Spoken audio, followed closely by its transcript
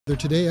They're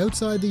today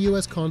outside the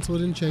U.S.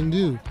 Consulate in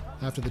Chengdu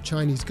after the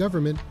Chinese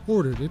government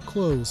ordered it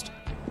closed.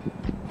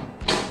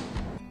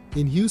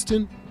 In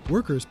Houston,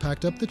 workers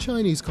packed up the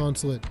Chinese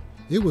consulate.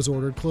 It was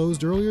ordered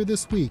closed earlier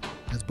this week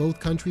as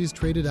both countries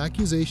traded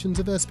accusations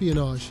of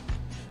espionage.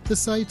 The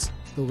cites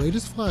the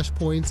latest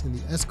flashpoints in the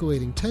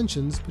escalating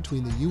tensions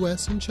between the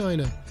U.S. and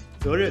China.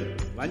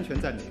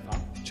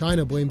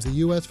 China blames the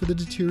U.S. for the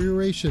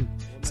deterioration,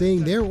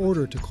 saying their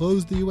order to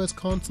close the U.S.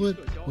 consulate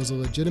was a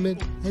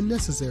legitimate and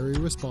necessary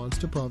response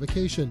to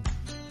provocation.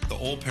 The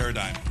old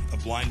paradigm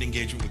of blind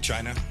engagement with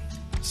China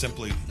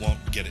simply won't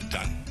get it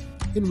done.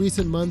 In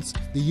recent months,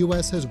 the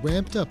U.S. has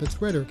ramped up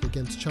its rhetoric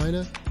against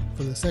China.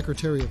 From the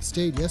Secretary of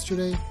State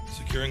yesterday,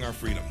 securing our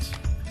freedoms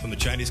from the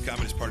Chinese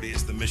Communist Party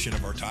is the mission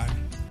of our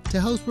time, to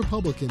House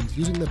Republicans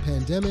using the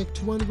pandemic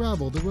to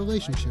unravel the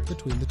relationship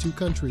between the two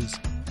countries.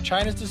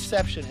 China's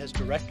deception has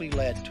directly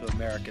led to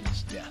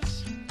Americans'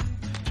 deaths.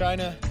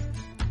 China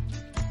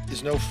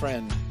is no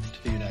friend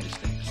to the United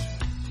States.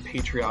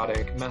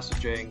 Patriotic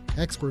messaging.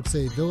 Experts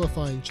say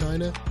vilifying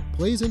China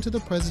plays into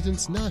the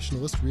president's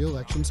nationalist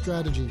re-election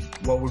strategy.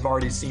 What we've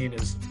already seen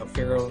is a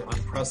fairly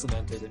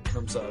unprecedented in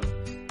terms of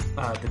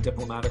the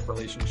diplomatic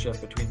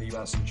relationship between the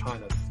U.S. and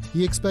China.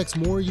 He expects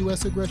more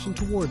U.S. aggression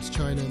towards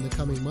China in the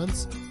coming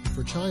months,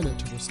 for China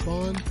to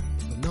respond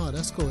but not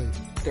escalate.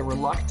 They're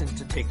reluctant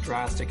to take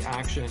drastic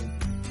action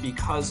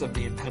because of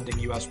the impending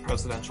U.S.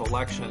 presidential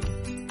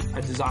election,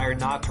 a desire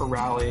not to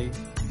rally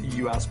the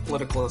U.S.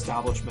 political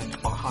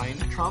establishment behind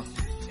Trump,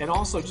 and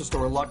also just a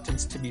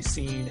reluctance to be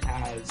seen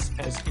as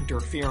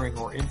interfering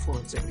or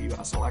influencing the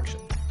U.S. election.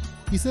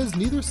 He says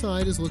neither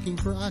side is looking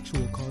for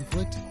actual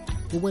conflict,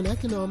 but when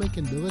economic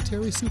and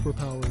military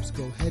superpowers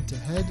go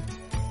head-to-head,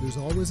 there's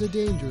always a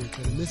danger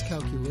that a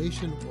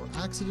miscalculation or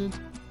accident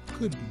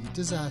could be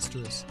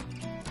disastrous.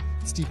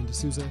 Stephen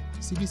D'Souza,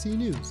 CBC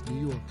News,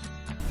 New York.